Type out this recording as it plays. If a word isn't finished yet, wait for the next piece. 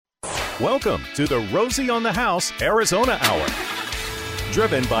Welcome to the Rosie on the House Arizona Hour.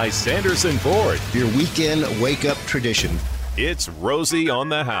 Driven by Sanderson Ford. Your weekend wake-up tradition. It's Rosie on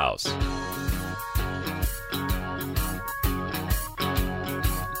the House.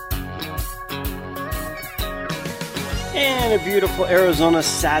 And a beautiful Arizona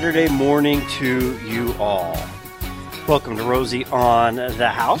Saturday morning to you all. Welcome to Rosie on the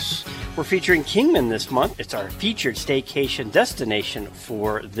House. We're featuring Kingman this month. It's our featured staycation destination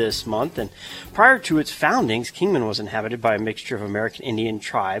for this month. And prior to its foundings, Kingman was inhabited by a mixture of American Indian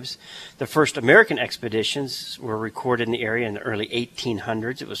tribes. The first American expeditions were recorded in the area in the early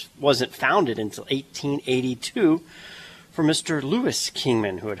 1800s. It wasn't founded until 1882 for Mr. Lewis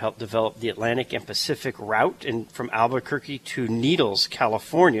Kingman, who had helped develop the Atlantic and Pacific route from Albuquerque to Needles,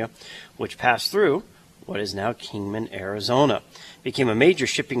 California, which passed through what is now Kingman, Arizona. Became a major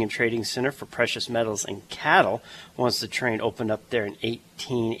shipping and trading center for precious metals and cattle once the train opened up there in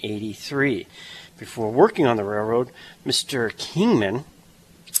 1883. Before working on the railroad, Mr. Kingman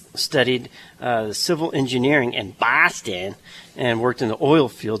studied civil engineering in Boston and worked in the oil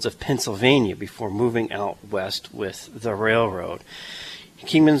fields of Pennsylvania before moving out west with the railroad.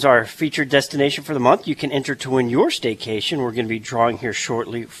 Kingman's our featured destination for the month. You can enter to win your staycation. We're going to be drawing here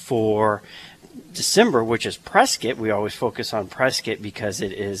shortly for December, which is Prescott. We always focus on Prescott because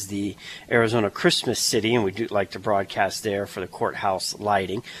it is the Arizona Christmas city, and we do like to broadcast there for the courthouse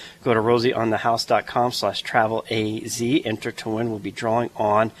lighting. Go to rosieonthehouse.com/travelaz. Enter to win. We'll be drawing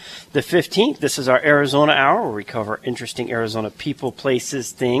on the 15th. This is our Arizona Hour, where we cover interesting Arizona people,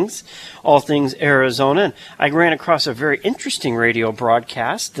 places, things, all things Arizona. And I ran across a very interesting radio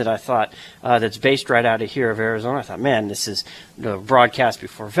broadcast that I thought that's based right out of here of Arizona. I thought, man, this is the broadcast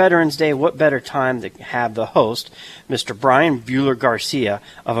before Veterans Day. What better time to have the host, Mr. Brian Bueller Garcia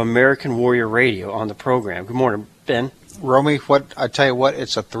of American Warrior Radio, on the program. Good morning, Ben. Romy, I tell you what,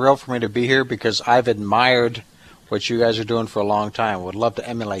 it's a thrill for me to be here because I've admired what you guys are doing for a long time. Would love to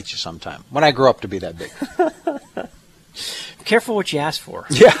emulate you sometime when I grow up to be that big. Careful what you ask for.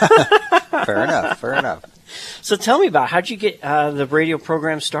 Yeah, fair enough. So tell me about how'd you get the radio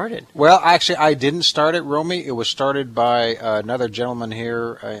program started? Well, actually, I didn't start it, Romy. It was started by another gentleman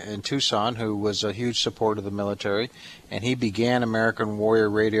here in Tucson who was a huge supporter of the military, and he began American Warrior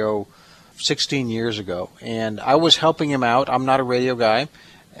Radio 16 years ago. And I was helping him out. I'm not a radio guy,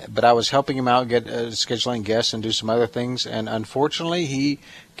 but I was helping him out get scheduling guests and do some other things. And unfortunately, he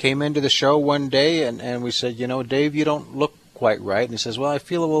came into the show one day, and we said, Dave, you don't look quite right. And he says, well, I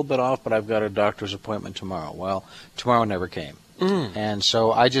feel a little bit off, but I've got a doctor's appointment tomorrow. Well, tomorrow never came. And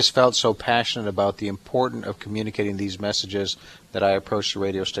so I just felt so passionate about the importance of communicating these messages that I approached the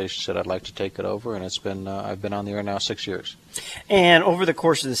radio station, said I'd like to take it over, and it's been I've been on the air now 6 years. And over the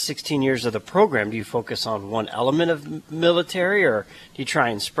course of the 16 years of the program, do you focus on one element of military, or do you try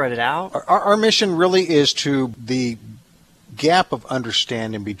and spread it out? Our mission really is to the gap of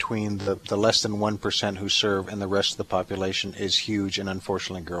understanding between the less than 1% who serve and the rest of the population is huge and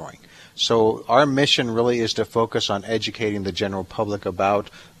unfortunately growing. So our mission really is to focus on educating the general public about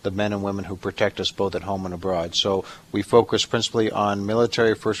the men and women who protect us both at home and abroad. So we focus principally on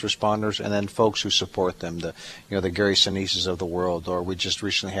military first responders and then folks who support them, the Gary Sinises of the world, or we just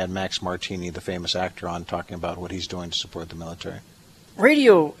recently had Max Martini, the famous actor, on talking about what he's doing to support the military.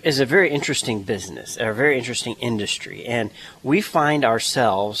 Radio is a very interesting business, a very interesting industry, and we find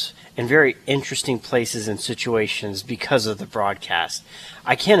ourselves in very interesting places and situations because of the broadcast.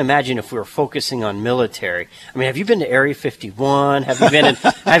 I can't imagine if we were focusing on military. I mean, have you been to Area 51? Have you been in,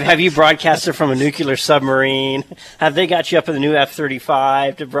 have you broadcasted from a nuclear submarine? Have they got you up in the new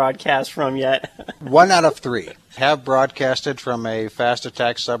F-35 to broadcast from yet? 1 out of 3 have broadcasted from a fast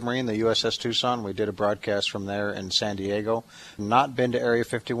attack submarine, the USS Tucson. We did a broadcast from there in San Diego. Not been to Area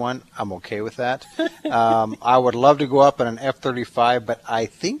 51. I'm okay with that. I would love to go up in an F-35, but I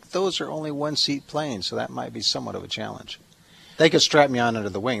think those are only one-seat planes, so that might be somewhat of a challenge. They could strap me on under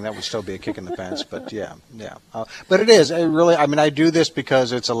the wing. That would still be a kick in the pants, but yeah. But it is. I do this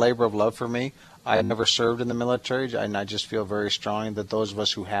because it's a labor of love for me. I never served in the military, and I just feel very strongly that those of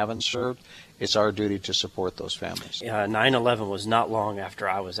us who haven't served, it's our duty to support those families. 9/11 was not long after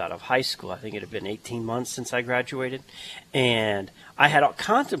I was out of high school. I think it had been 18 months since I graduated. And I had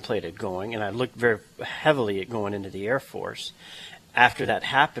contemplated going, and I looked very heavily at going into the Air Force. After that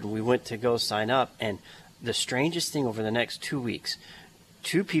happened, we went to go sign up, and the strangest thing over the next 2 weeks,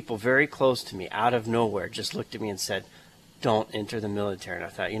 2 people very close to me out of nowhere just looked at me and said, don't enter the military. And I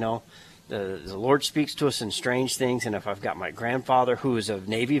thought, the Lord speaks to us in strange things, and if I've got my grandfather, who is a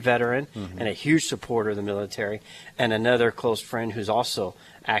Navy veteran and a huge supporter of the military, and another close friend who's also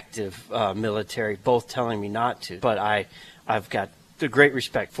active military, both telling me not to. But I've got the great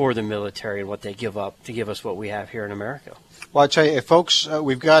respect for the military and what they give up to give us what we have here in America. Well, I tell you, if folks,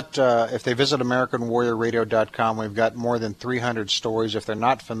 we've got, if they visit AmericanWarriorRadio.com, we've got more than 300 stories. If they're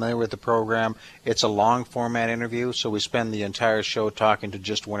not familiar with the program, it's a long format interview, so we spend the entire show talking to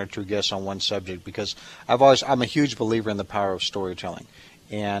just one or two guests on one subject, because I'm a huge believer in the power of storytelling.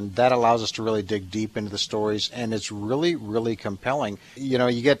 And that allows us to really dig deep into the stories, and it's really, really compelling. You know,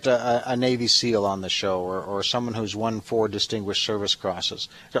 you get a Navy SEAL on the show, or someone who's won 4 Distinguished Service Crosses,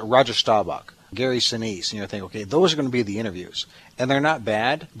 Roger Staubach, Gary Sinise, and you think, okay, those are going to be the interviews. And they're not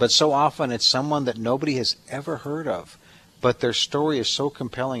bad, but so often it's someone that nobody has ever heard of. But their story is so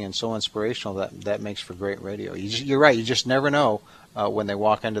compelling and so inspirational that makes for great radio. You're right, you just never know when they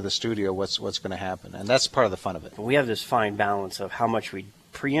walk into the studio what's going to happen. And that's part of the fun of it. We have this fine balance of how much we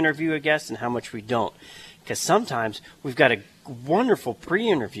pre-interview a guest and how much we don't, because sometimes we've got a wonderful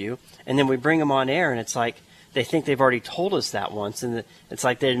pre-interview and then we bring them on air and it's like they think they've already told us that once, and it's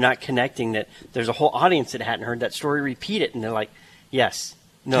like they're not connecting that there's a whole audience that hadn't heard that story, repeat it, and they're like, yes,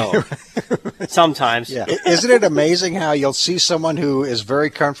 no. Sometimes. Yeah. Isn't it amazing how you'll see someone who is very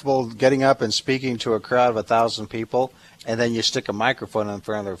comfortable getting up and speaking to a crowd of 1,000 people, and then you stick a microphone in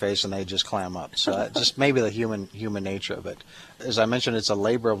front of their face and they just clam up. So just maybe the human nature of it. As I mentioned, it's a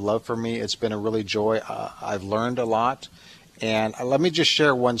labor of love for me. It's been a really joy. I've learned a lot. And let me just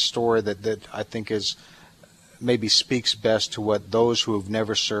share one story that I think is maybe speaks best to what those who have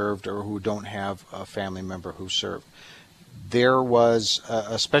never served or who don't have a family member who served. There was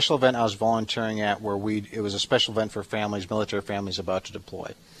a special event I was volunteering at where it was a special event for families, military families about to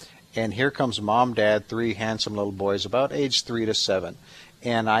deploy. And here comes mom, dad, 3 handsome little boys, about age 3 to 7.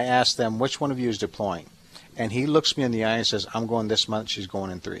 And I asked them, which one of you is deploying? And he looks me in the eye and says, I'm going this month, she's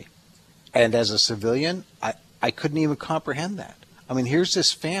going in 3. And as a civilian, I couldn't even comprehend that. I mean, here's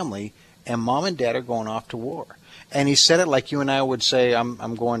this family, and mom and dad are going off to war. And he said it like you and I would say,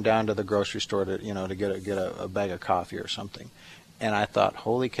 I'm going down to the grocery store to get a bag of coffee or something. And I thought,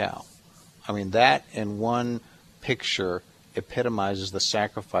 holy cow. I mean, that in one picture epitomizes the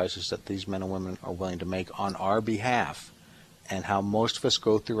sacrifices that these men and women are willing to make on our behalf, and how most of us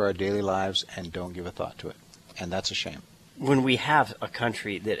go through our daily lives and don't give a thought to it. And that's a shame. When we have a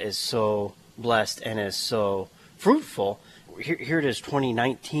country that is so blessed and is so fruitful, here it is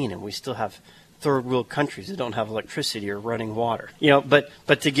 2019 and we still have third world countries that don't have electricity or running water. You know, but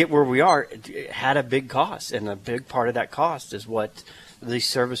to get where we are, it had a big cost, and a big part of that cost is what these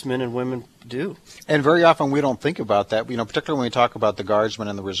servicemen and women do. And very often we don't think about that. You know, particularly when we talk about the guardsmen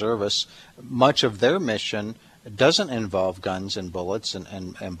and the reservists, much of their mission doesn't involve guns and bullets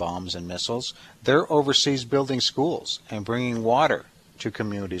and bombs and missiles. They're overseas building schools and bringing water to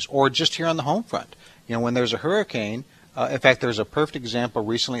communities, or just here on the home front. You know, when there's a hurricane, in fact, there's a perfect example.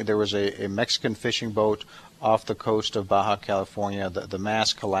 Recently, there was a Mexican fishing boat off the coast of Baja California. The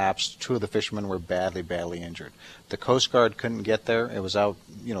mast collapsed. 2 of the fishermen were badly injured. The Coast Guard couldn't get there. It was out,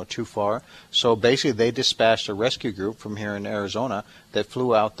 too far. So basically, they dispatched a rescue group from here in Arizona that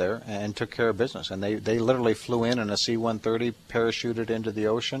flew out there and took care of business. And they literally flew in a C-130, parachuted into the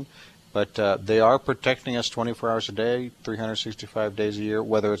ocean. But they are protecting us 24 hours a day, 365 days a year,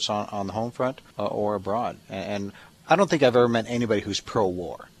 whether it's on the home front or abroad. And I don't think I've ever met anybody who's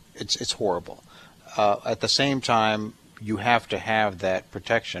pro-war. It's horrible. At the same time, you have to have that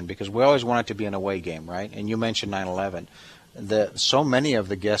protection, because we always want it to be an away game, right? And you mentioned 9/11. So many of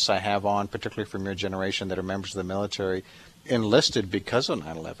the guests I have on, particularly from your generation that are members of the military, enlisted because of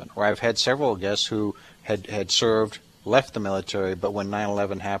 9/11. Or I've had several guests who had served, left the military, but when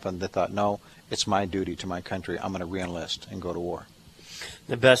 9/11 happened, they thought, no, it's my duty to my country. I'm going to re-enlist and go to war.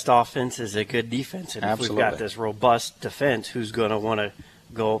 The best offense is a good defense. And Absolutely. If we've got this robust defense, who's going to want to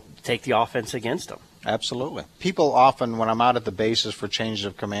go take the offense against them? Absolutely. People often, when I'm out at the bases for changes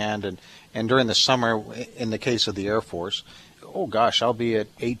of command, and during the summer, in the case of the Air Force, oh gosh, I'll be at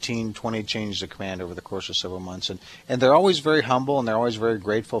 18, 20 changes of command over the course of several months. And they're always very humble, and they're always very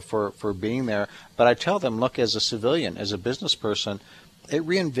grateful for being there. But I tell them, look, as a civilian, as a business person, it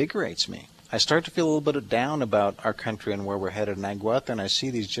reinvigorates me. I start to feel a little bit down about our country and where we're headed, and I go out there and I see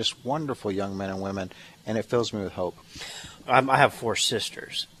these just wonderful young men and women, and it fills me with hope. I have 4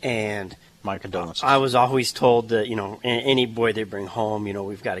 sisters, and my condolences. I was always told that, any boy they bring home,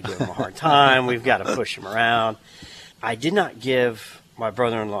 we've got to give them a hard time, we've got to push them around. I did not give my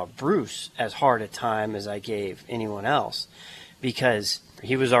brother-in-law Bruce as hard a time as I gave anyone else, because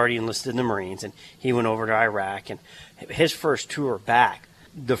he was already enlisted in the Marines, and he went over to Iraq, and his first tour back,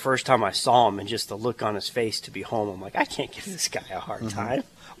 the first time I saw him and just the look on his face to be home, I'm like, I can't give this guy a hard time.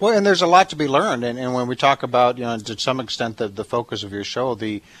 Well, and there's a lot to be learned, and when we talk about, to some extent, the focus of your show,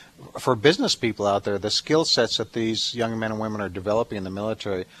 for business people out there, the skill sets that these young men and women are developing in the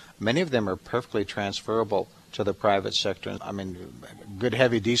military, many of them are perfectly transferable to the private sector. I mean, good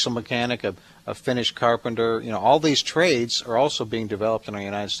heavy diesel mechanic, a finished carpenter, all these trades are also being developed in our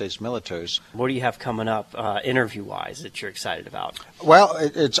United States militaries. What do you have coming up interview-wise that you're excited about? Well,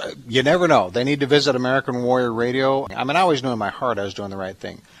 it's you never know. They need to visit American Warrior Radio. I mean, I always knew in my heart I was doing the right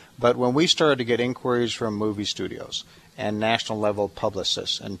thing. But when we started to get inquiries from movie studios and national-level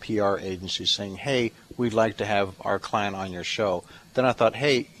publicists and PR agencies saying, hey, we'd like to have our client on your show, then I thought,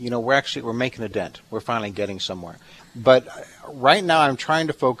 hey, we're making a dent. We're finally getting somewhere. But right now I'm trying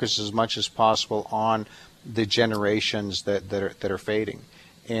to focus as much as possible on the generations that are fading.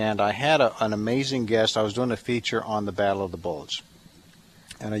 And I had an amazing guest. I was doing a feature on the Battle of the Bulge.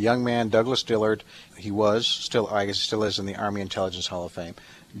 And a young man, Douglas Dillard, I guess still is in the Army Intelligence Hall of Fame,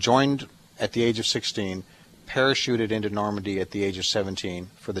 joined at the age of 16, parachuted into Normandy at the age of 17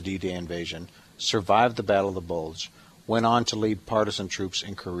 for the D-Day invasion, survived the Battle of the Bulge, went on to lead partisan troops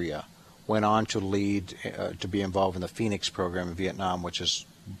in Korea, went on to to be involved in the Phoenix program in Vietnam, which is,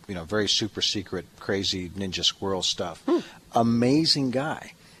 very super secret, crazy ninja squirrel stuff. Amazing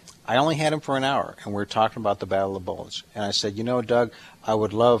guy. I only had him for an hour, and we were talking about the Battle of the Bulge. And I said, Doug,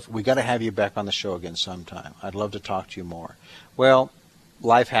 we got to have you back on the show again sometime. I'd love to talk to you more. Well,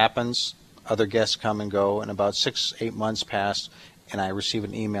 life happens. Other guests come and go, and about 6-8 months passed, and I received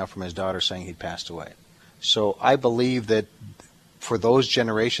an email from his daughter saying he'd passed away. So I believe that for those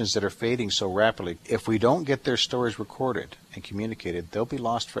generations that are fading so rapidly, if we don't get their stories recorded and communicated, they'll be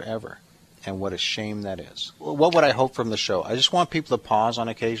lost forever. And what a shame that is. What would I hope from the show? I just want people to pause on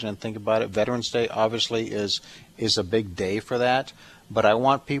occasion and think about it. Veterans Day obviously is a big day for that, but I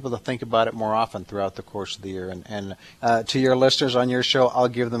want people to think about it more often throughout the course of the year. And to your listeners on your show, I'll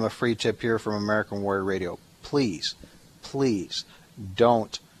give them a free tip here from American Warrior Radio. Please, please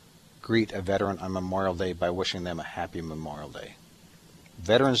don't greet a veteran on Memorial Day by wishing them a happy Memorial Day.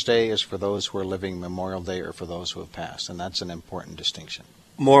 Veterans Day is for those who are living. Memorial Day or for those who have passed, and that's an important distinction.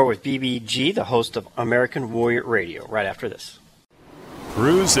 More with BBG, the host of American Warrior Radio, right after this.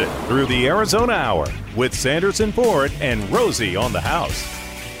 Cruise it through the Arizona Hour with Sanderson Ford and Rosie on the house.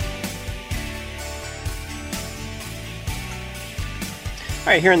 All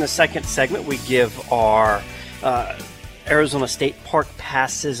right, here in the second segment, we give our Arizona State Park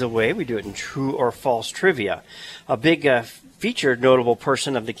passes away. We do it in true or false trivia. A big featured notable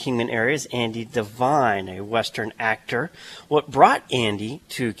person of the Kingman area is Andy Devine, a Western actor. What brought Andy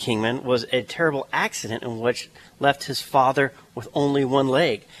to Kingman was a terrible accident in which left his father with only one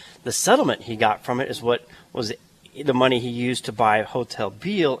leg. The settlement he got from it is what was the money he used to buy Hotel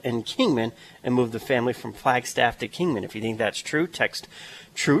Beale in Kingman and move the family from Flagstaff to Kingman. If you think that's true, text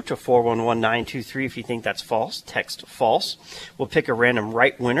true to 411-923. If you think that's false, text false. We'll pick a random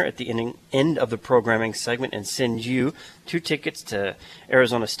right winner at the end of the programming segment and send you 2 tickets to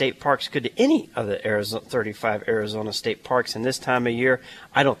Arizona State Parks. Good to any of the 35 Arizona State Parks. And this time of year,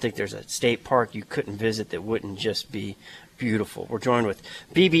 I don't think there's a state park you couldn't visit that wouldn't just be beautiful. We're joined with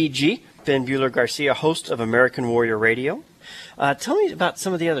BBG, Ben Bueller Garcia, host of American Warrior Radio. Tell me about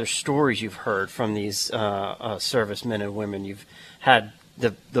some of the other stories you've heard from these servicemen and women you've had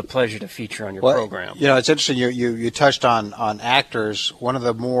the pleasure to feature on your program. It's interesting. You touched on actors. One of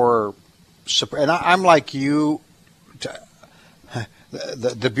the more, and I'm like you.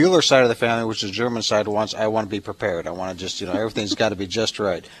 The Bueller side of the family, which is the German side, I want to be prepared. I want to just, everything's got to be just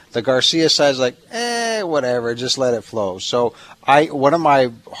right. The Garcia side is like, whatever, just let it flow. So one of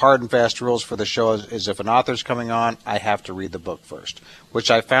my hard and fast rules for the show is if an author's coming on, I have to read the book first, which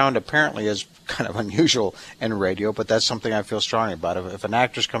I found apparently is kind of unusual in radio, but that's something I feel strongly about. If an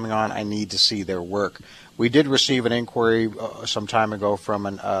actor's coming on, I need to see their work. We did receive an inquiry some time ago from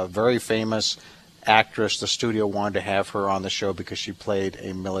a very famous actress. The studio wanted to have her on the show because she played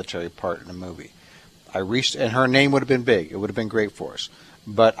a military part in a movie. And her name would have been big. It would have been great for us.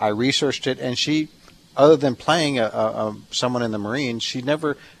 But I researched it, and she, other than playing someone in the Marines, she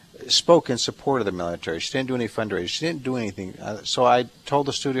never spoke in support of the military. She didn't do any fundraising. She didn't do anything. So I told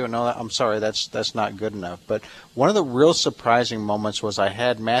the studio, no, I'm sorry, that's not good enough. But one of the real surprising moments was I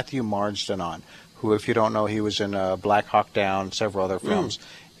had Matthew Marsden on, who, if you don't know, he was in Black Hawk Down, several other films.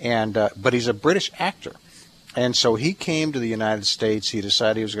 But he's a British actor. And so he came to the United States. He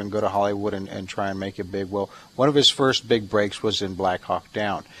decided he was going to go to Hollywood and try and make it big. Well, one of his first big breaks was in Black Hawk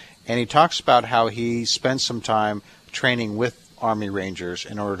Down. And he talks about how he spent some time training with Army Rangers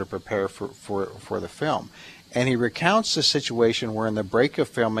in order to prepare for the film. And he recounts the situation where in the break of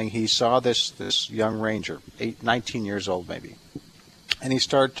filming, he saw this young ranger, 19 years old maybe. And he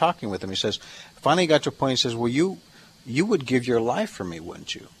started talking with him. He says, finally got to a point, he says, well, you would give your life for me,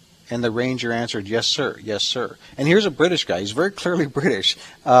 wouldn't you? And the ranger answered, yes, sir, yes, sir. And here's a British guy. He's very clearly British.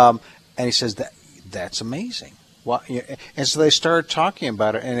 And he says, that's amazing. Well, and so they started talking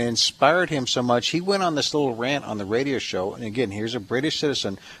about it, and it inspired him so much. He went on this little rant on the radio show. And again, here's a British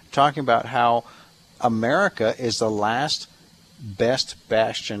citizen talking about how America is the last best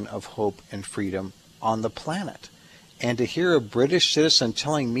bastion of hope and freedom on the planet. And to hear a British citizen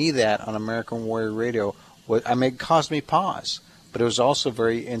telling me that on American Warrior Radio, it caused me pause. But it was also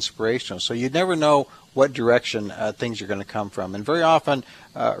very inspirational. So you never know what direction things are going to come from. And very often,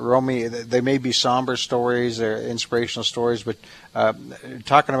 Romy, they may be somber stories, they're inspirational stories, but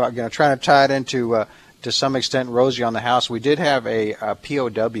talking about, trying to tie it into, to some extent, Rosie on the House, we did have a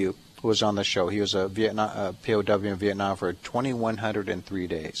POW who was on the show. He was a POW in Vietnam for 2,103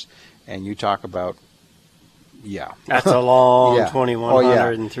 days. And you talk about, that's a long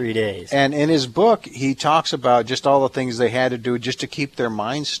 2,103 days. And in his book, he talks about just all the things they had to do just to keep their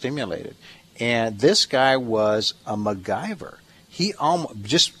minds stimulated. And this guy was a MacGyver. He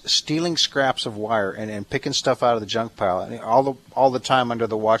just stealing scraps of wire and picking stuff out of the junk pile, and all the time under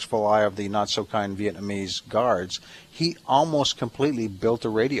the watchful eye of the not-so-kind Vietnamese guards. He almost completely built a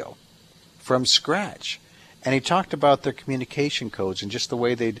radio from scratch. And he talked about their communication codes and just the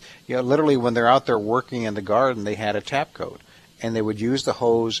way they'd, literally when they're out there working in the garden, they had a tap code. And they would use the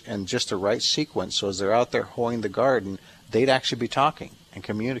hose in just the right sequence. So as they're out there hoeing the garden, they'd actually be talking and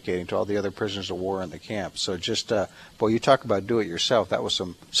communicating to all the other prisoners of war in the camp. So just, boy, you talk about do-it-yourself. That was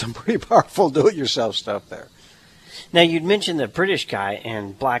some pretty powerful do-it-yourself stuff there. Now, you'd mentioned the British guy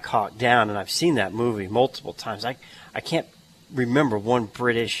and Black Hawk Down, and I've seen that movie multiple times. I can't remember one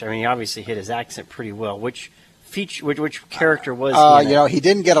British. I mean, he obviously hit his accent pretty well. Which character was he? He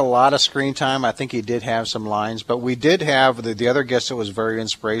didn't get a lot of screen time. I think he did have some lines, but we did have the other guest that was very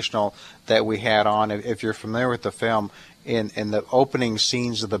inspirational that we had on. If you're familiar with the film, in the opening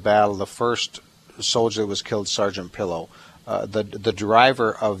scenes of the battle, the first soldier that was killed, Sergeant Pillow, the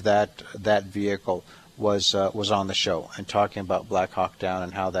driver of that vehicle was on the show and talking about Black Hawk Down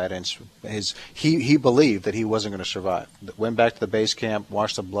and how that he believed that he wasn't going to survive. Went back to the base camp,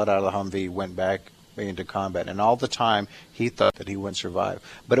 washed the blood out of the Humvee, went back into combat, and all the time he thought that he wouldn't survive.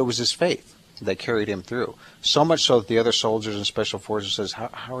 But it was his faith that carried him through. So much so that the other soldiers and special forces says,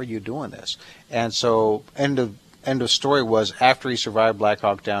 "How are you doing this?" And so end of story was after he survived Black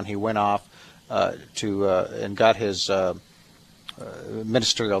Hawk Down, he went off and got his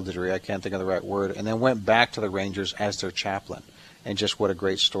ministerial degree. I can't think of the right word, and then went back to the Rangers as their chaplain. And just what a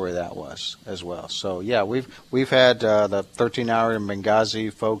great story that was as well. So yeah, we've had the 13-hour in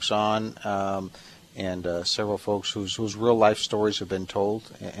Benghazi folks on. And several folks whose real life stories have been told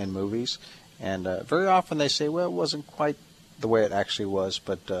in movies. And very often they say, well, it wasn't quite the way it actually was,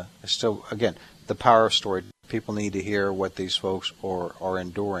 but still, again, the power of story. People need to hear what these folks are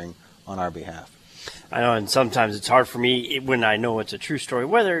enduring on our behalf. I know, and sometimes it's hard for me when I know it's a true story,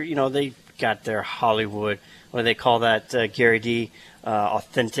 whether, they got their Hollywood, what do they call that, Gary D.,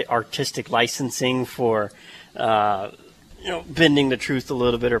 authentic artistic licensing for bending the truth a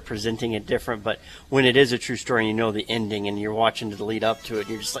little bit or presenting it different. But when it is a true story and you know the ending and you're watching to lead up to it, and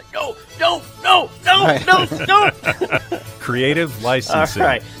you're just like, no. Creative licensing. All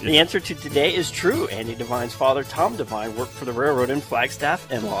right. The answer to today is true. Andy Devine's father, Tom Devine, worked for the railroad in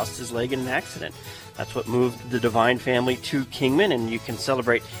Flagstaff and lost his leg in an accident. That's what moved the Devine family to Kingman, and you can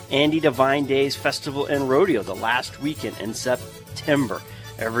celebrate Andy Devine Days Festival and Rodeo the last weekend in September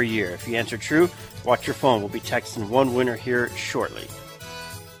every year. If you answer true, watch your phone. We'll be texting one winner here shortly.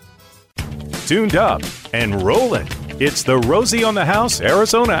 Tuned up and rolling. It's the Rosie on the House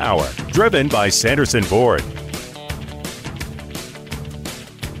Arizona Hour, driven by Sanderson Ford.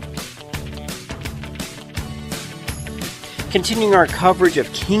 Continuing our coverage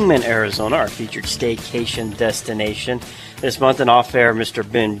of Kingman, Arizona, our featured staycation destination. This month in off-air, Mr.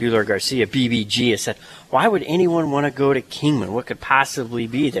 Ben Bueller Garcia, BBG, has said, why would anyone want to go to Kingman? What could possibly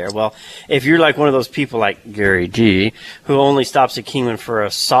be there? Well, if you're like one of those people like Gary D., who only stops at Kingman for a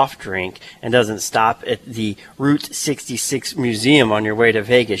soft drink and doesn't stop at the Route 66 Museum on your way to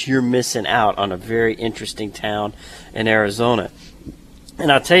Vegas, you're missing out on a very interesting town in Arizona. And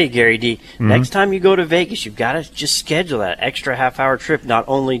I'll tell you, Gary D., next time you go to Vegas, you've got to just schedule that extra half-hour trip. Not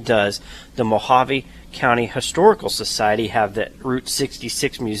only does the Mojave County Historical Society have the Route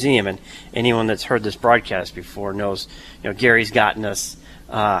 66 Museum, and anyone that's heard this broadcast before knows, Gary's gotten us.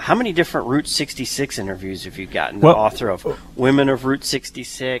 How many different Route 66 interviews have you gotten? The author of Women of Route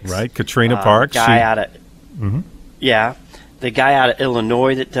 66. Right, Katrina Parks. Guy out of Yeah. The guy out of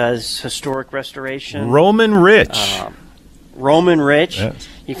Illinois that does historic restoration. Roman Rich. Roman Rich. Yes.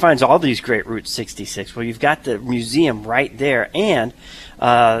 He finds all these great Route 66. Well, you've got the museum right there, and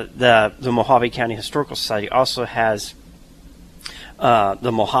the Mojave County Historical Society also has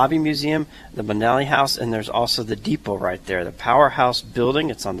the Mojave Museum, the Manali House, and there's also the depot right there, the Powerhouse building.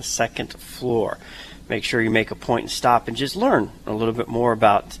 It's on the second floor. Make sure you make a point and stop and just learn a little bit more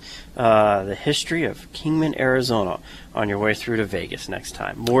about the history of Kingman, Arizona on your way through to Vegas next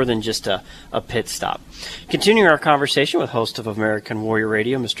time. More than just a pit stop. Continuing our conversation with host of American Warrior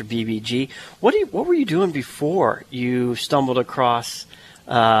Radio, Mr. BBG. What were you doing before you stumbled across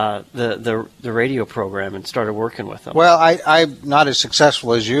the radio program and started working with them? Well, I'm not as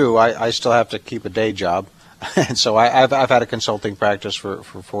successful as you. I still have to keep a day job. And so I've had a consulting practice for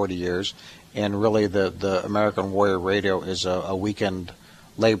 40 years. And really the American Warrior Radio is a weekend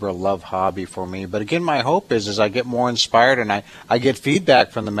labor of love hobby for me. But again, my hope is I get more inspired and I get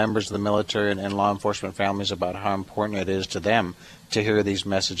feedback from the members of the military and law enforcement families about how important it is to them to hear these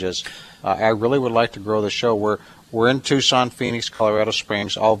messages. I really would like to grow the show. We're in Tucson, Phoenix, Colorado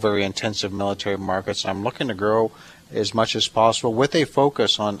Springs, all very intensive military markets. I'm looking to grow as much as possible with a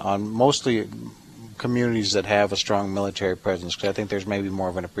focus on mostly communities that have a strong military presence, because I think there's maybe more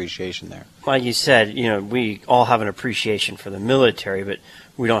of an appreciation there. Like you said, we all have an appreciation for the military, but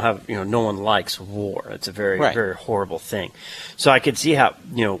we don't have, no one likes war. It's a very, very horrible thing. So I could see how,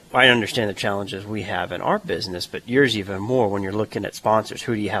 I understand the challenges we have in our business, but yours even more when you're looking at sponsors.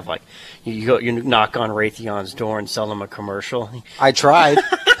 Who do you have? Like, you knock on Raytheon's door and sell them a commercial? I tried.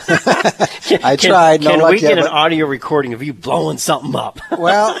 I tried. Can we get an audio recording of you blowing something up?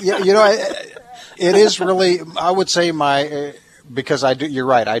 Well, it is really, I would say because I do, you're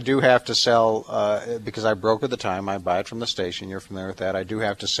right, I do have to sell, because I broker the time, I buy it from the station, you're familiar with that, I do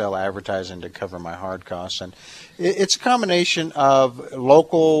have to sell advertising to cover my hard costs, and it's a combination of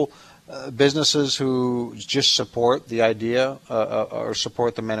local businesses who just support the idea or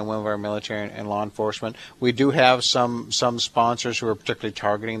support the men and women of our military and law enforcement. We do have some sponsors who are particularly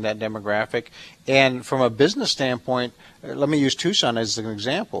targeting that demographic, and from a business standpoint, let me use Tucson as an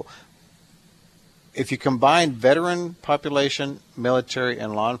example. If you combine veteran population, military,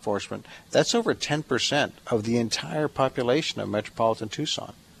 and law enforcement, that's over 10% of the entire population of metropolitan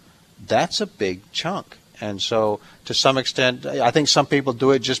Tucson. That's a big chunk. And so, to some extent, I think some people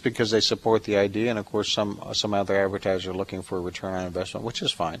do it just because they support the idea, and of course some other advertisers are looking for a return on investment, which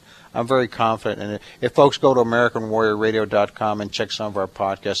is fine. I'm very confident. And if folks go to AmericanWarriorRadio.com and check some of our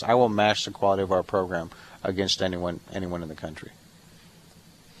podcasts, I will match the quality of our program against anyone in the country.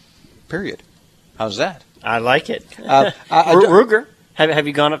 Period. How's that? I like it. Ruger, have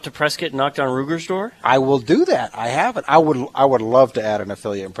you gone up to Prescott and knocked on Ruger's door? I will do that. I haven't. I would love to add an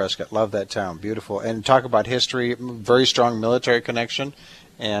affiliate in Prescott. Love that town. Beautiful. And talk about history. Very strong military connection.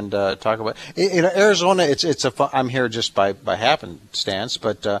 And talk about Arizona. It's a fun, I'm here just by happenstance.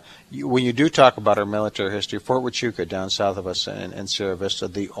 But when you do talk about our military history, Fort Huachuca down south of us in Sierra Vista,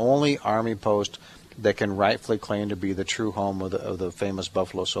 the only Army post that can rightfully claim to be the true home of the famous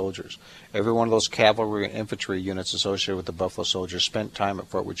Buffalo Soldiers. Every one of those cavalry and infantry units associated with the Buffalo Soldiers spent time at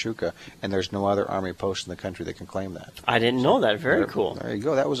Fort Huachuca, and there's no other Army post in the country that can claim that. I didn't know that. Very cool. There you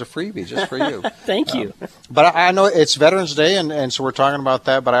go. That was a freebie just for you. Thank you. But I know it's Veterans Day, and so we're talking about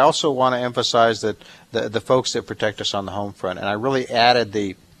that, but I also want to emphasize that the folks that protect us on the home front, and I really added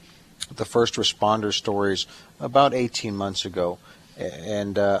the first responder stories about 18 months ago.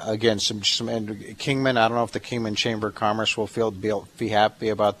 And again, and Kingman. I don't know if the Kingman Chamber of Commerce will be happy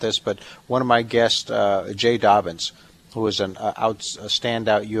about this, but one of my guests, Jay Dobbins, who was a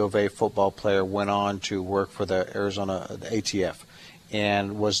standout U of A football player, went on to work for the ATF,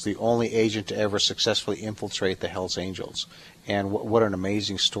 and was the only agent to ever successfully infiltrate the Hells Angels. And what an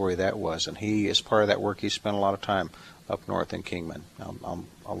amazing story that was! And he, as part of that work, he spent a lot of time up north in Kingman.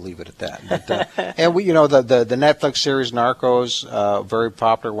 I'll leave it at that. But, and we, the Netflix series Narcos, very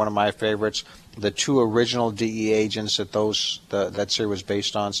popular, one of my favorites. The two original DEA agents that series was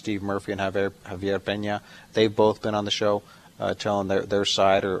based on, Steve Murphy and Javier Pena, they've both been on the show telling their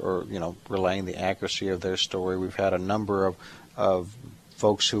side or relaying the accuracy of their story. We've had a number of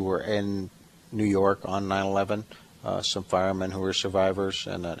folks who were in New York on 9/11. Some firemen who were survivors,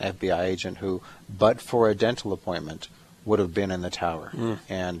 and an FBI agent who, but for a dental appointment, would have been in the tower.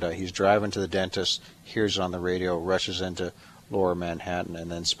 And he's driving to the dentist, hears it on the radio, rushes into Lower Manhattan, and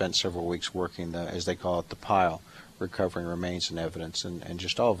then spent several weeks working as they call it, the pile, recovering remains and evidence, and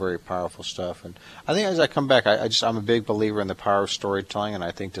just all very powerful stuff. And I think as I come back, I'm a big believer in the power of storytelling, and I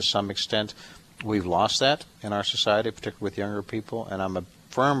think to some extent we've lost that in our society, particularly with younger people. And I'm a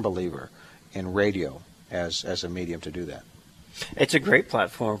firm believer in radio as a medium to do that. It's a great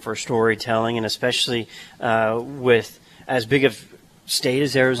platform for storytelling, and especially with as big of state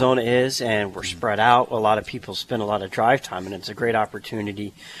as Arizona is, and we're spread out. A lot of people spend a lot of drive time, and it's a great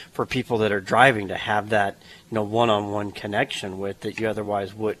opportunity for people that are driving to have that, one-on-one connection with that you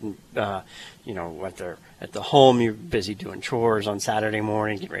otherwise wouldn't. When they're at the home, you're busy doing chores on Saturday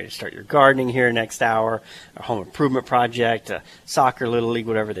morning, getting ready to start your gardening here next hour, a home improvement project, a soccer, little league,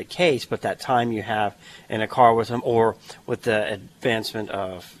 whatever the case. But that time you have in a car with them, or with the advancement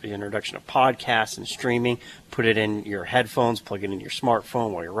of the introduction of podcasts and streaming, put it in your headphones, plug it in your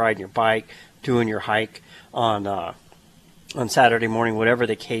smartphone while you're riding your bike, doing your hike on Saturday morning, whatever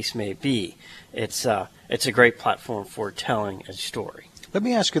the case may be. It's a great platform for telling a story. Let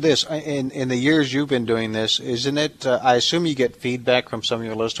me ask you this. In the years you've been doing this, isn't it, I assume you get feedback from some of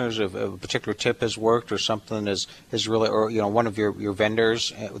your listeners if a particular tip has worked or something is really, or, one of your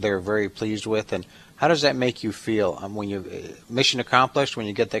vendors they're very pleased with. And how does that make you feel when you, mission accomplished, when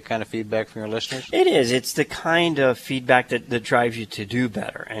you get that kind of feedback from your listeners? It is. It's the kind of feedback that drives you to do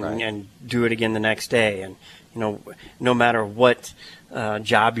better and do it again the next day. And, no matter what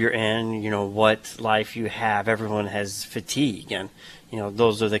job you're in, what life you have, everyone has fatigue. And,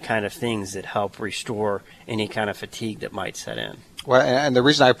 those are the kind of things that help restore any kind of fatigue that might set in. Well, and the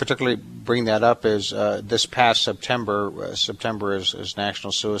reason I particularly bring that up is this past September is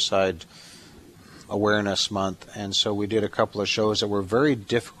National Suicide Awareness Month, and so we did a couple of shows that were very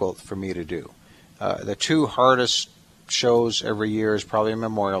difficult for me to do. The two hardest shows every year is probably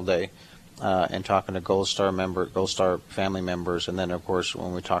Memorial Day, and talking to Gold Star family members, and then of course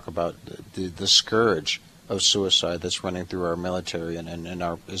when we talk about the scourge of suicide that's running through our military and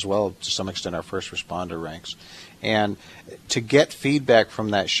our, as well to some extent, our first responder ranks. And to get feedback from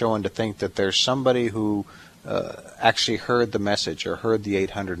that show and to think that there's somebody who actually heard the message or heard the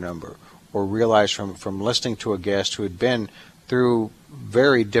 800 number or realized from listening to a guest who had been through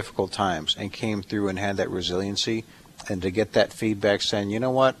very difficult times and came through and had that resiliency, and to get that feedback saying, you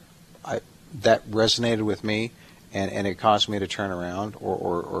know what, that resonated with me and it caused me to turn around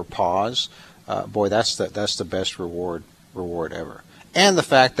or pause. Boy, that's the best reward ever. And the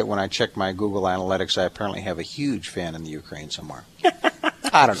fact that when I check my Google Analytics, I apparently have a huge fan in the Ukraine somewhere.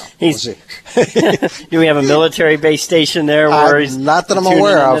 I don't know. We'll see. Do we have a military base station there? Where not that I'm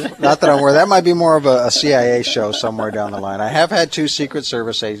aware of. Not that I'm aware. That might be more of a CIA show somewhere down the line. I have had 2 Secret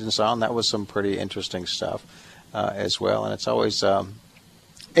Service agents on. That was some pretty interesting stuff as well. And it's always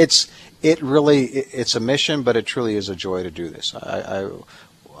it's a mission, but it truly is a joy to do this.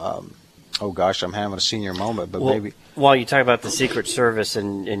 Oh gosh, I'm having a senior moment, but maybe. While you talk about the Secret Service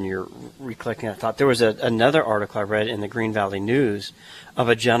and you're recollecting that thought, there was another article I read in the Green Valley News of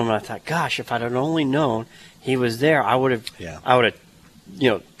a gentleman. I thought, gosh, if I'd only known he was there, I would have,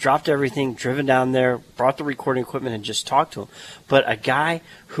 dropped everything, driven down there, brought the recording equipment, and just talked to him. But a guy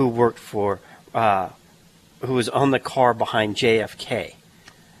who worked for, who was on the car behind JFK,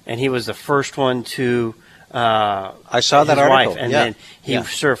 and he was the first one to. I saw that article, and then he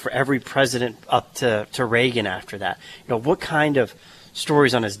served for every president up to Reagan after that. What kind of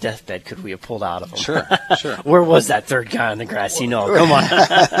stories on his deathbed could we have pulled out of him? Sure. Where was that third guy on the grassy knoll? Come on.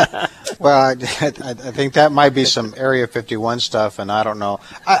 Well, I think that might be some Area 51 stuff, and I don't know.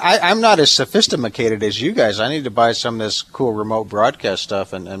 I'm not as sophisticated as you guys. I need to buy some of this cool remote broadcast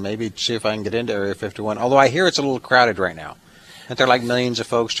stuff and maybe see if I can get into Area 51, although I hear it's a little crowded right now. Aren't there like millions of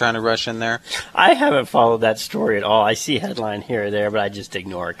folks trying to rush in there? I haven't followed that story at all. I see a headline here or there, but I just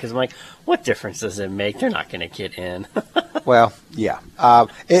ignore it because I'm like, what difference does it make? They're not going to get in. Well, yeah.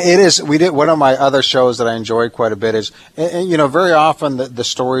 It is. We did one of my other shows that I enjoyed quite a bit is, and very often the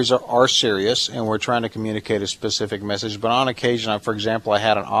stories are serious and we're trying to communicate a specific message. But on occasion, for example, I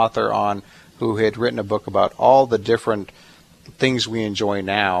had an author on who had written a book about all the different things we enjoy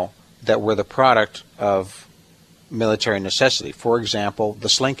now that were the product of military necessity. For example, the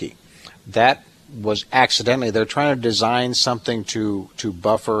Slinky. That was accidentally, they're trying to design something to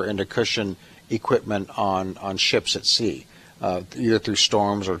buffer and to cushion equipment on ships at sea, either through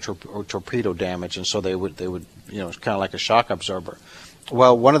storms or torpedo damage, and so they would it's kind of like a shock absorber.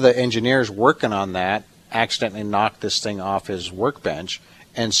 Well, one of the engineers working on that accidentally knocked this thing off his workbench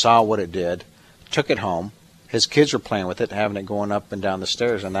and saw what it did, took it home. His kids were playing with it, having it going up and down the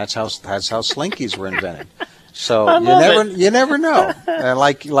stairs, and that's how Slinkies were invented. So you never know.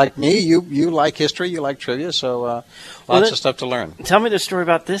 Like me, you like history, you like trivia, so lots of stuff to learn. Tell me the story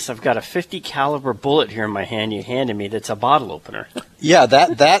about this. I've got a .50 caliber bullet here in my hand. You handed me. That's a bottle opener. Yeah,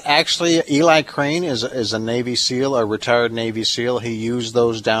 that actually, Eli Crane is a Navy SEAL, a retired Navy SEAL. He used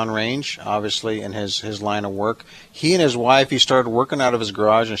those downrange, obviously, in his line of work. He and his wife, he started working out of his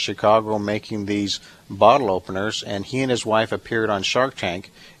garage in Chicago making these bottle openers, and he and his wife appeared on Shark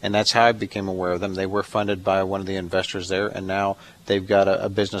Tank, and that's how I became aware of them. They were funded by one of the investors there, and now they've got a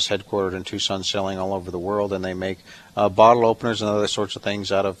business headquartered in Tucson selling all over the world, and they make bottle openers and other sorts of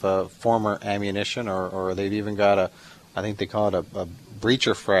things out of former ammunition, or they've even got I think they call it a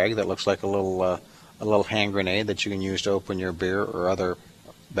breacher frag that looks like a little hand grenade that you can use to open your beer or other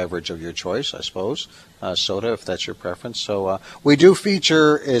beverage of your choice, I suppose, soda if that's your preference. So we do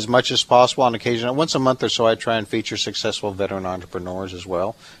feature as much as possible on occasion. Once a month or so I try and feature successful veteran entrepreneurs as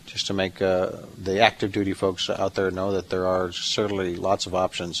well, just to make the active duty folks out there know that there are certainly lots of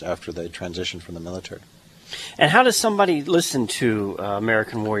options after they transition from the military. And how does somebody listen to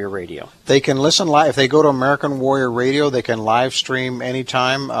American Warrior Radio? They can listen live. If they go to American Warrior Radio, they can live stream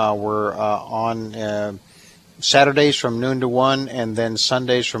anytime. We're on Saturdays from noon to 1, and then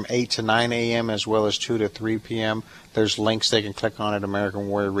Sundays from 8 to 9 a.m., as well as 2 to 3 p.m. There's links they can click on at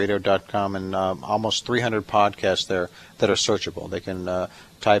AmericanWarriorRadio.com, and almost 300 podcasts there that are searchable. They can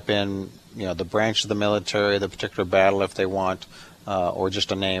type in, the branch of the military, the particular battle if they want, or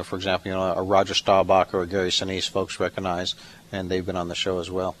just a name, for example, a Roger Staubach or a Gary Sinise, folks recognize, and they've been on the show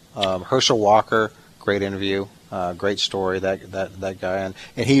as well. Herschel Walker, great interview, great story, that guy,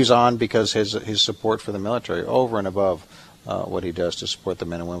 and he was on because his support for the military over and above what he does to support the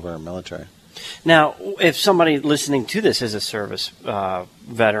men and women of our military. Now, if somebody listening to this is a service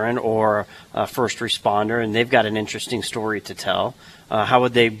veteran or a first responder and they've got an interesting story to tell, how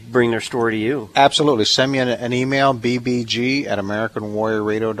would they bring their story to you? Absolutely. Send me an email,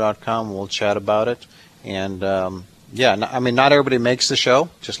 bbg@AmericanWarriorRadio.com. We'll chat about it. And, not everybody makes the show,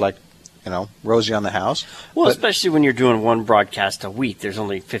 just like, Rosie on the House. Well, especially when you're doing one broadcast a week. There's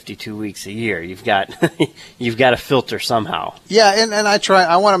only 52 weeks a year. You've got to filter somehow. Yeah, and I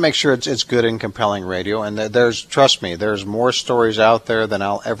want to make sure it's good and compelling radio. And trust me, there's more stories out there than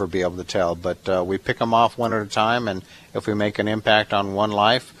I'll ever be able to tell. But we pick them off one at a time, and if we make an impact on one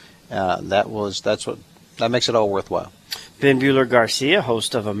life, that makes it all worthwhile. Ben Bueller Garcia,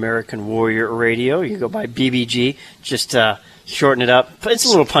 host of American Warrior Radio. You go by BBG. Just shorten it up. It's a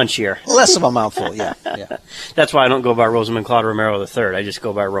little punchier. Less of a mouthful, yeah. That's why I don't go by Rosamond Claude Romero III. I just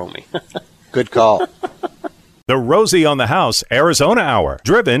go by Romy. Good call. The Rosie on the House Arizona Hour,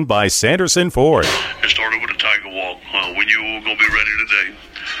 driven by Sanderson Ford. It started with a tiger walk. When you were going to be ready today,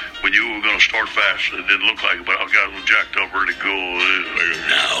 when you were going to start fast, it didn't look like it, but I got them jacked up, ready to go.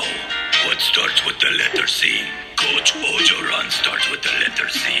 Now, what starts with the letter C? Coach Ojoran starts with the letter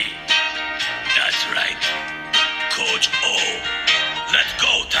C. That's right. Coach O. Let's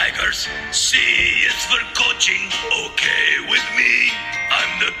go, Tigers. C is for coaching. Okay with me.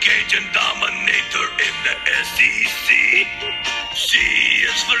 I'm the Cajun dominator in the SEC. C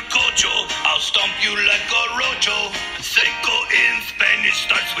is for Cocho. I'll stomp you like a rocho. Seco in Spanish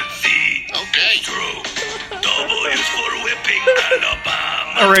starts with C. Okay. True. W is for whipping.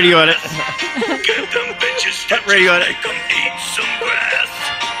 Alabama. A radio edit. Get them bitches. Radio edit. Make them eat some grass.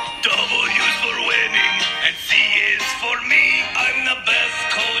 W is for winning. And C is for me. I'm the best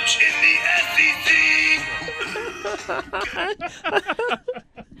coach in the SEC.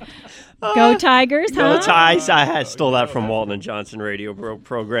 Go Tigers, huh? Go Tigers. I stole that from Walton and Johnson radio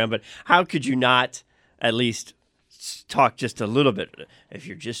program, but how could you not at least talk just a little bit? If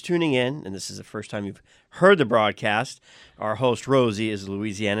you're just tuning in, and this is the first time you've heard the broadcast, our host, Rosie, is a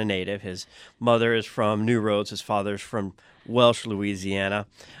Louisiana native. His mother is from New Roads. His father's from Welsh, Louisiana.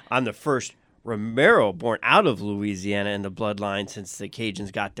 I'm the first Romero born out of Louisiana in the bloodline since the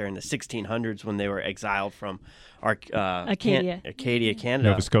Cajuns got there in the 1600s when they were exiled from Acadia,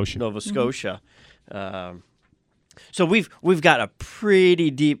 Canada, Nova Scotia. So we've got a pretty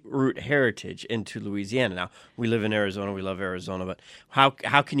deep root heritage into Louisiana. Now we live in Arizona. We love Arizona, but how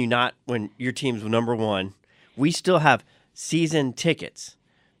can you not when your team's number one? We still have season tickets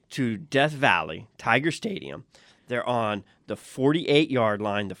to Death Valley Tiger Stadium. They're on the 48-yard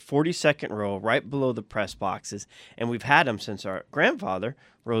line, the 42nd row, right below the press boxes, and we've had them since our grandfather,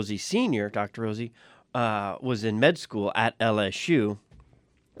 Rosie Sr., Dr. Rosie, was in med school at LSU,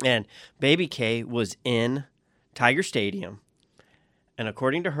 and Baby K was in Tiger Stadium, and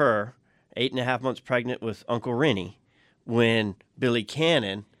according to her, 8.5 months pregnant with Uncle Rennie, when Billy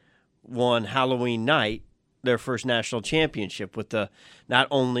Cannon won Halloween night, their first national championship with not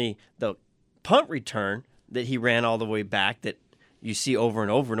only the punt return that he ran all the way back that you see over and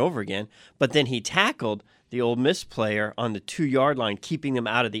over and over again, but then he tackled the Ole Miss player on the 2-yard line, keeping them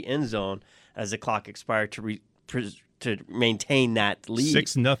out of the end zone as the clock expired to to maintain that lead.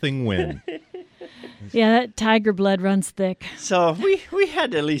 6-0 win. Yeah, that Tiger blood runs thick. So we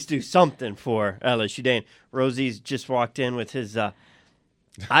had to at least do something for LSU Day. And Rosie's just walked in with his.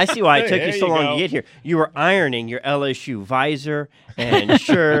 I see why it took you so long to get here. You were ironing your LSU visor and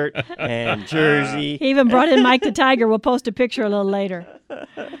shirt and jersey. He even brought in Mike the Tiger. We'll post a picture a little later.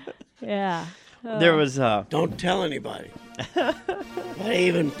 Yeah. There was. Don't tell anybody. I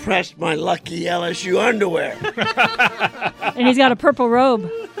even pressed my lucky LSU underwear. And he's got a purple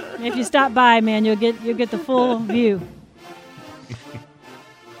robe. If you stop by, man, you'll get the full view.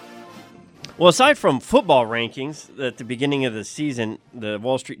 Well, aside from football rankings, at the beginning of the season, the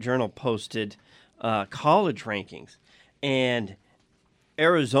Wall Street Journal posted college rankings. And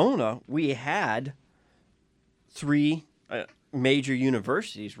Arizona, we had 3 major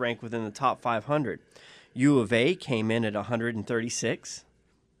universities ranked within the top 500. U of A came in at 136.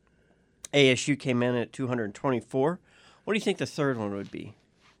 ASU came in at 224. What do you think the third one would be?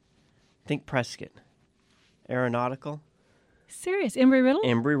 Think Prescott. Aeronautical. Serious? Embry-Riddle?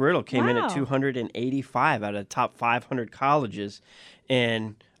 Embry-Riddle came in at Wow. 285 out of the top 500 colleges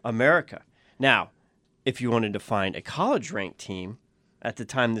in America. Now, if you wanted to find a college-ranked team at the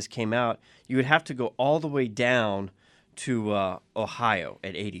time this came out, you would have to go all the way down to Ohio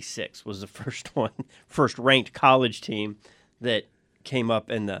at 86 was the first ranked college team that came up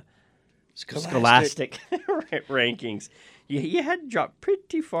in the Scholastic rankings. You had to drop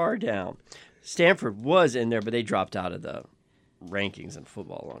pretty far down. Stanford was in there, but they dropped out of the rankings in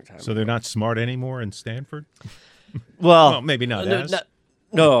football a long time So ago. they're not smart anymore in Stanford? Well, Maybe not as.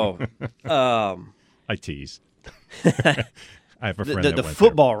 No. I tease. I have a friend the that went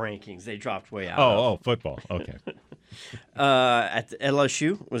football rankings, they dropped way out. there. Oh, football. Okay. At the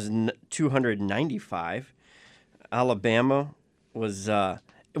LSU was 295. Alabama was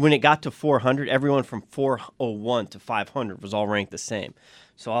when it got to 400, everyone from 401 to 500 was all ranked the same.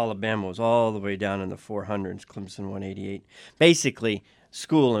 So Alabama was all the way down in the 400s, Clemson 188. Basically,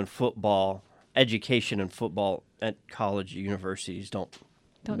 school and football, education and football at college universities don't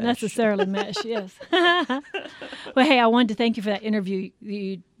mesh. necessarily mesh, yes. Well, hey, I wanted to thank you for that interview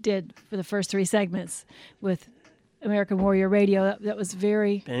you did for the first 3 segments with American Warrior Radio. That was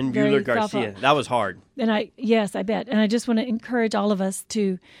very, And very Bueller Garcia. thoughtful. That was hard. And yes, I bet. And I just want to encourage all of us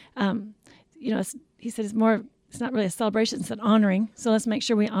to, he said it's not really a celebration, it's an honoring. So let's make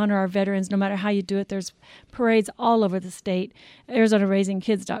sure we honor our veterans no matter how you do it. There's parades all over the state.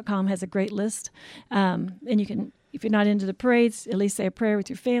 ArizonaRaisingKids.com has a great list. And you can, if you're not into the parades, at least say a prayer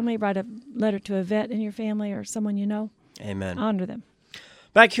with your family, write a letter to a vet in your family or someone you know. Amen. Honor them.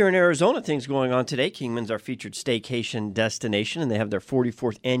 Back here in Arizona, things going on today. Kingman's our featured staycation destination, and they have their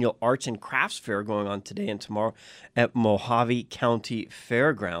 44th annual Arts and Crafts Fair going on today and tomorrow at Mojave County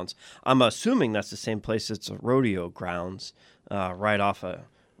Fairgrounds. I'm assuming that's the same place as the rodeo grounds, right off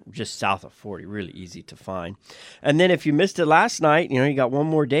just south of 40. Really easy to find. And then if you missed it last night, you got one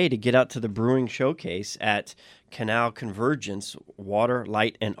more day to get out to the Brewing Showcase at Canal Convergence Water,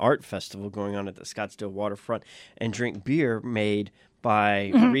 Light, and Art Festival going on at the Scottsdale Waterfront, and drink beer made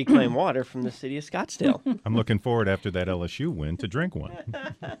by reclaimed water from the city of Scottsdale. I'm looking forward after that LSU win to drink one.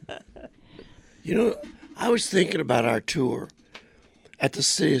 I was thinking about our tour at the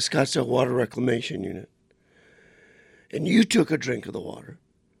city of Scottsdale Water Reclamation Unit. And you took a drink of the water.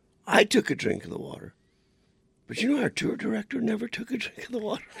 I took a drink of the water. But our tour director never took a drink of the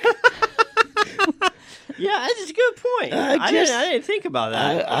water. Yeah, that's a good point. I didn't think about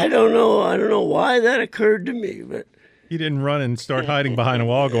that. I don't know. I don't know why that occurred to me, but You didn't run and start hiding behind a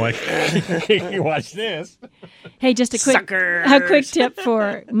wall going, you watch this. Hey, just a quick tip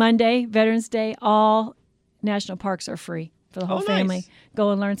for Monday, Veterans Day. All national parks are free for the whole family. Nice. Go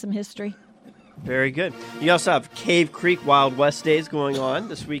and learn some history. Very good. You also have Cave Creek Wild West Days going on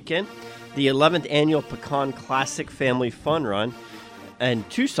this weekend. The 11th annual Pecan Classic Family Fun Run. And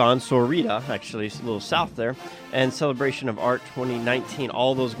Tucson, Sorita, actually, it's a little south there, and Celebration of Art 2019,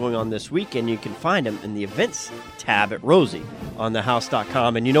 all those going on this weekend. You can find them in the events tab at Rosie on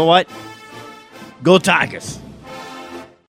thehouse.com. And you know what? Go Tigers!